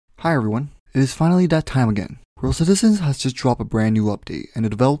Hi everyone, it is finally that time again. RoCitizens has just dropped a brand new update, and the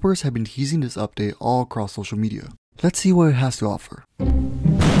developers have been teasing this update all across social media. Let's see what it has to offer.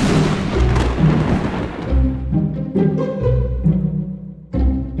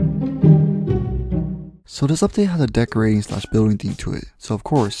 So this update has a decorating / building theme to it, so of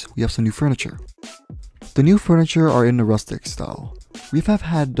course, we have some new furniture. The new furniture are in the rustic style. We have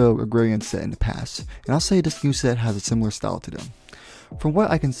had the agrarian set in the past, and I'll say this new set has a similar style to them. From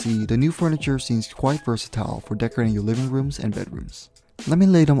what I can see, the new furniture seems quite versatile for decorating your living rooms and bedrooms. Let me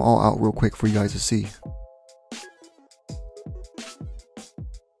lay them all out real quick for you guys to see.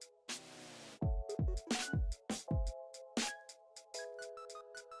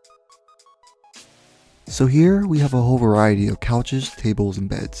 So here we have a whole variety of couches, tables, and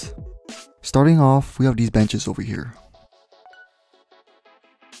beds. Starting off, we have these benches over here.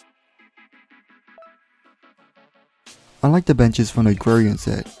 Unlike the benches from the agrarian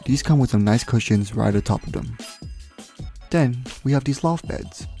set, these come with some nice cushions right at the top of them. Then, we have these loft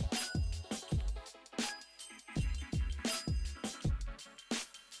beds.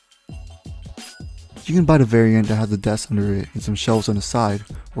 You can buy the variant that has a desk under it and some shelves on the side,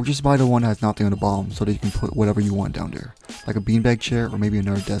 or just buy the one that has nothing on the bottom so that you can put whatever you want down there, like a beanbag chair or maybe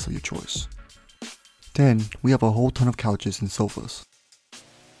another desk of your choice. Then, we have a whole ton of couches and sofas.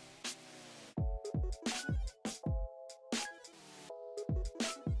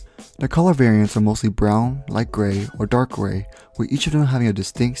 The color variants are mostly brown, light gray, or dark gray, with each of them having a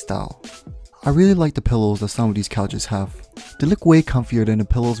distinct style. I really like the pillows that some of these couches have. They look way comfier than the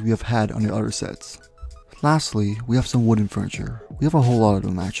pillows we have had on the other sets. Lastly, we have some wooden furniture. We have a whole lot of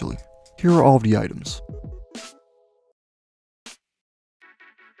them actually. Here are all of the items.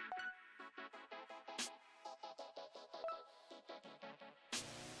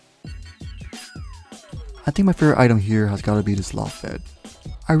 I think my favorite item here has got to be this loft bed.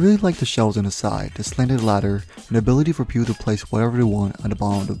 I really like the shelves on the side, the slanted ladder, and the ability for people to place whatever they want on the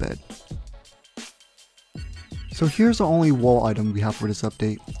bottom of the bed. So here's the only wall item we have for this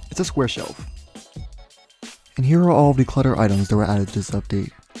update. It's a square shelf. And here are all of the clutter items that were added to this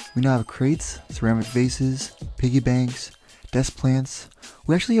update. We now have crates, ceramic vases, piggy banks, desk plants.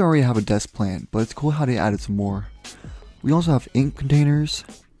 We actually already have a desk plant, but it's cool how they added some more. We also have ink containers,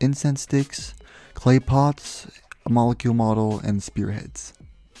 incense sticks, clay pots, a molecule model, and spearheads.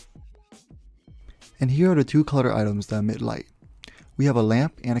 And here are the two clutter items that emit light. We have a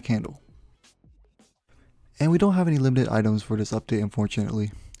lamp and a candle. And we don't have any limited items for this update,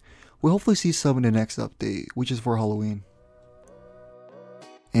 unfortunately. We'll hopefully see some in the next update, which is for Halloween.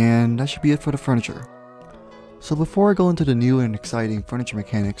 And that should be it for the furniture. So before I go into the new and exciting furniture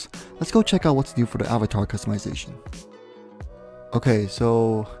mechanics, let's go check out what's new for the avatar customization. Okay,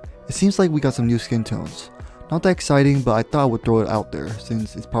 so it seems like we got some new skin tones. Not that exciting, but I thought I would throw it out there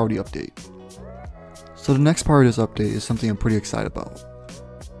since it's part of the update. So the next part of this update is something I'm pretty excited about.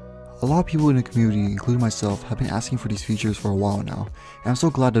 A lot of people in the community, including myself, have been asking for these features for a while now, and I'm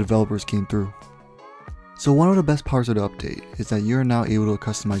so glad the developers came through. So one of the best parts of the update is that you're now able to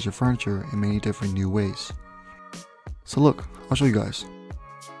customize your furniture in many different new ways. So look, I'll show you guys.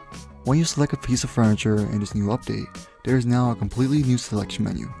 When you select a piece of furniture in this new update, there is now a completely new selection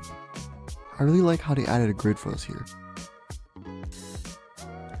menu. I really like how they added a grid for us here.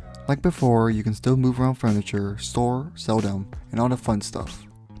 Like before, you can still move around furniture, store, sell them, and all the fun stuff.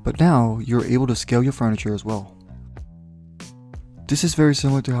 But now, you're able to scale your furniture as well. This is very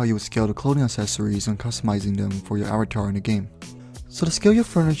similar to how you would scale the clothing accessories when customizing them for your avatar in the game. So to scale your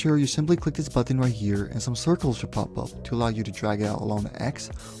furniture, you simply click this button right here and some circles should pop up to allow you to drag it out along the X,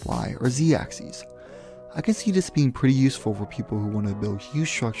 Y, or Z axes. I can see this being pretty useful for people who want to build huge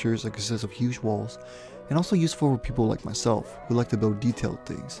structures that consist of huge walls, and also useful for people like myself who like to build detailed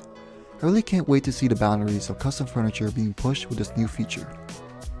things. I really can't wait to see the boundaries of custom furniture being pushed with this new feature.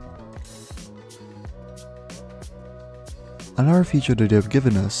 Another feature that they've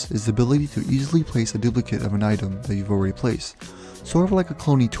given us is the ability to easily place a duplicate of an item that you've already placed, sort of like a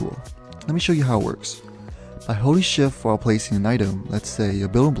cloning tool. Let me show you how it works. By holding shift while placing an item, let's say a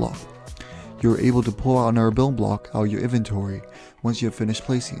building block, you're able to pull out another building block out of your inventory once you have finished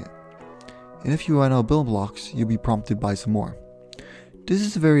placing it. And if you run out of building blocks, you'll be prompted by some more. This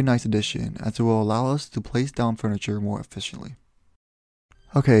is a very nice addition as it will allow us to place down furniture more efficiently.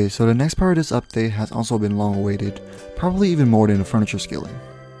 Okay, so the next part of this update has also been long awaited, probably even more than the furniture scaling.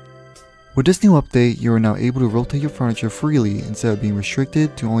 With this new update, you are now able to rotate your furniture freely instead of being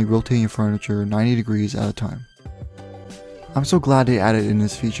restricted to only rotating your furniture 90 degrees at a time. I'm so glad they added in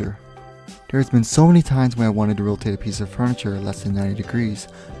this feature. There's been so many times when I wanted to rotate a piece of furniture less than 90 degrees,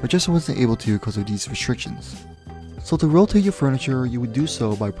 but just wasn't able to because of these restrictions. So to rotate your furniture, you would do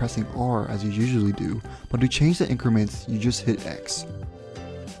so by pressing R as you usually do, but to change the increments, you just hit X.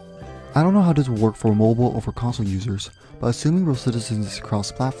 I don't know how this will work for mobile or for console users, but assuming RoCitizens is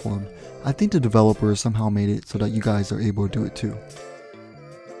cross-platform, I think the developers somehow made it so that you guys are able to do it too.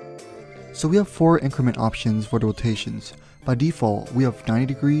 So we have 4 increment options for the rotations. By default, we have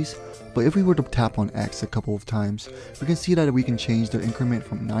 90 degrees, but if we were to tap on X a couple of times, we can see that we can change the increment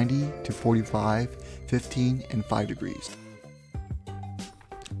from 90 to 45, 15, and 5 degrees.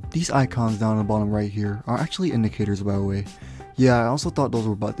 These icons down on the bottom right here are actually indicators, by the way. Yeah, I also thought those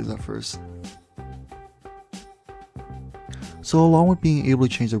were buttons at first. So along with being able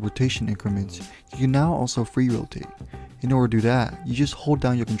to change the rotation increments, you can now also free rotate. In order to do that, you just hold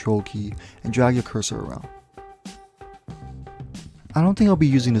down your control key and drag your cursor around. I don't think I'll be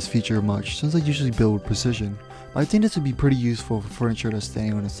using this feature much since I usually build with precision, but I think this would be pretty useful for furniture that's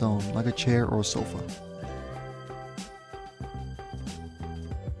standing on its own, like a chair or a sofa.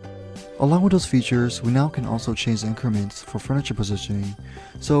 Along with those features, we now can also change the increments for furniture positioning.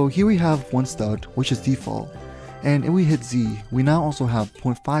 So here we have 1 stud, which is default, and if we hit Z, we now also have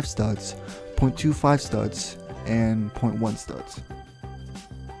 0.5 studs, 0.25 studs, and 0.1 studs.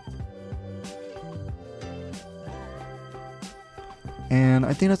 And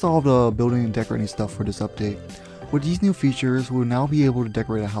I think that's all the building and decorating stuff for this update. With these new features, we'll now be able to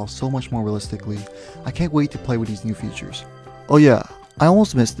decorate a house so much more realistically. I can't wait to play with these new features. Oh yeah, I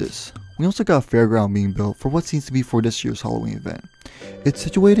almost missed this. We also got a fairground being built for what seems to be for this year's Halloween event. It's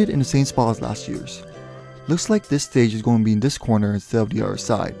situated in the same spot as last year's. Looks like this stage is going to be in this corner instead of the other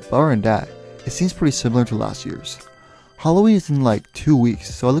side, but other than that, it seems pretty similar to last year's. Halloween is in like 2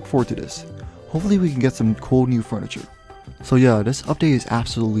 weeks, so I look forward to this. Hopefully we can get some cool new furniture. So yeah, this update is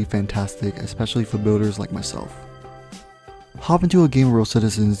absolutely fantastic, especially for builders like myself. Hop into a game of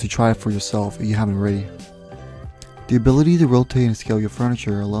RoCitizens to try it for yourself if you haven't already. The ability to rotate and scale your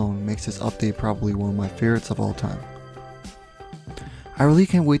furniture alone makes this update probably one of my favorites of all time. I really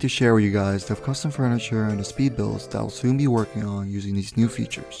can't wait to share with you guys the custom furniture and the speed builds that I'll soon be working on using these new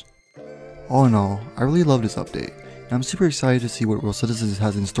features. All in all, I really love this update, and I'm super excited to see what RoCitizens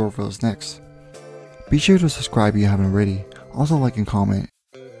has in store for us next. Be sure to subscribe if you haven't already, also like and comment.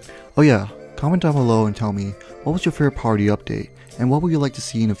 Oh yeah, comment down below and tell me what was your favorite part of the update, and what would you like to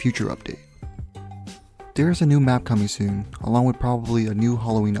see in a future update. There is a new map coming soon, along with probably a new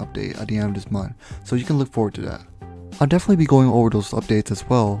Halloween update at the end of this month, so you can look forward to that. I'll definitely be going over those updates as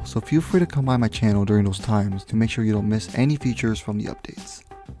well, so feel free to come by my channel during those times to make sure you don't miss any features from the updates.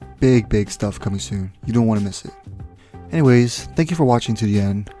 Big stuff coming soon, you don't want to miss it. Anyways, thank you for watching to the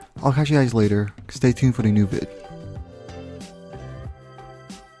end. I'll catch you guys later, stay tuned for the new vid.